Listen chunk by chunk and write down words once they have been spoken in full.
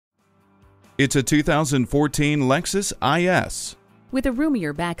It's a 2014 Lexus IS. With a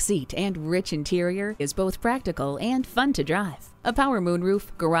roomier back seat and rich interior, is both practical and fun to drive. A power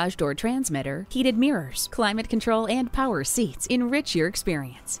moonroof, garage door transmitter, heated mirrors, climate control, and power seats enrich your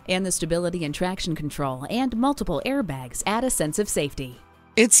experience. And the stability and traction control and multiple airbags add a sense of safety.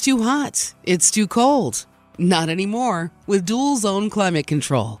 It's too hot. It's too cold. Not anymore with dual zone climate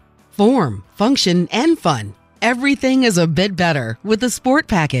control. Form, function, and fun. Everything is a bit better with the Sport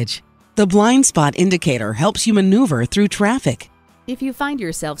Package. The blind spot indicator helps you maneuver through traffic. If you find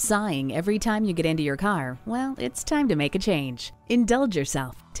yourself sighing every time you get into your car, well, it's time to make a change. Indulge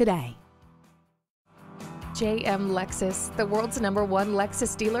yourself today. JM Lexus, the world's #1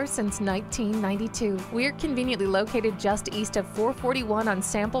 Lexus dealer since 1992. We're conveniently located just east of 441 on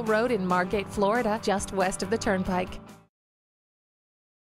Sample Road in Margate, Florida, just west of the Turnpike.